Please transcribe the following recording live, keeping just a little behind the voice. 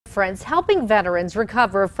friends helping veterans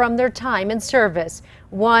recover from their time in service,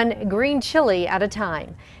 one green chili at a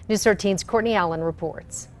time. News 13's Courtney Allen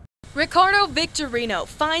reports. Ricardo Victorino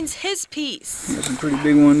finds his peace. Got some pretty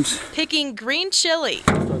big ones. Picking green chili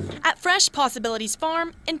at Fresh Possibilities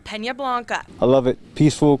Farm in Peña Blanca. I love it.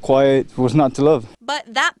 Peaceful, quiet, what's not to love?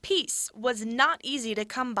 But that peace was not easy to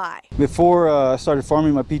come by. Before I started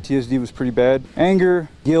farming, my PTSD was pretty bad. Anger,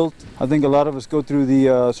 guilt. I think a lot of us go through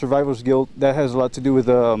the survivor's guilt. That has a lot to do with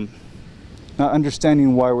not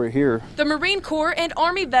understanding why we're here. The Marine Corps and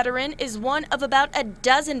Army veteran is one of about a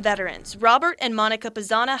dozen veterans Robert and Monica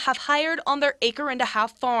Pizzana have hired on their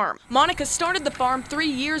acre-and-a-half farm. Monica started the farm 3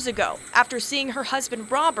 years ago after seeing her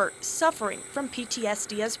husband Robert suffering from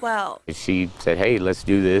PTSD as well. She said, hey, let's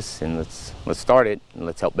do this and let's start it and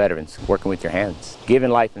let's help veterans, working with your hands,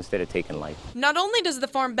 giving life instead of taking life. Not only does the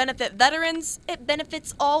farm benefit veterans, it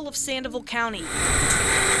benefits all of Sandoval County.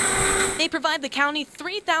 They provide the county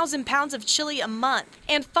 3,000 pounds of chili a month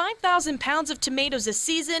and 5,000 pounds of tomatoes a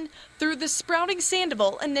season through the Sprouting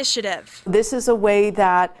Sandoval initiative. This is a way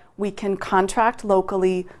that we can contract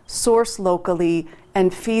locally, source locally,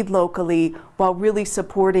 and feed locally while really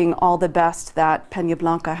supporting all the best that Peña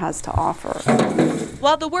Blanca has to offer.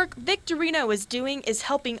 While the work Victorino is doing is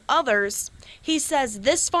helping others, he says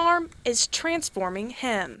this farm is transforming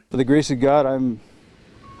him. For the grace of God,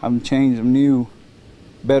 I'm changed, I'm new,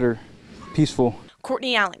 better, peaceful.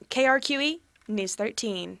 Courtney Allen, KRQE, News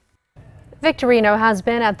 13. Victorino has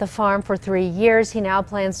been at the farm for 3 years. He now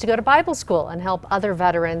plans to go to Bible school and help other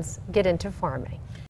veterans get into farming.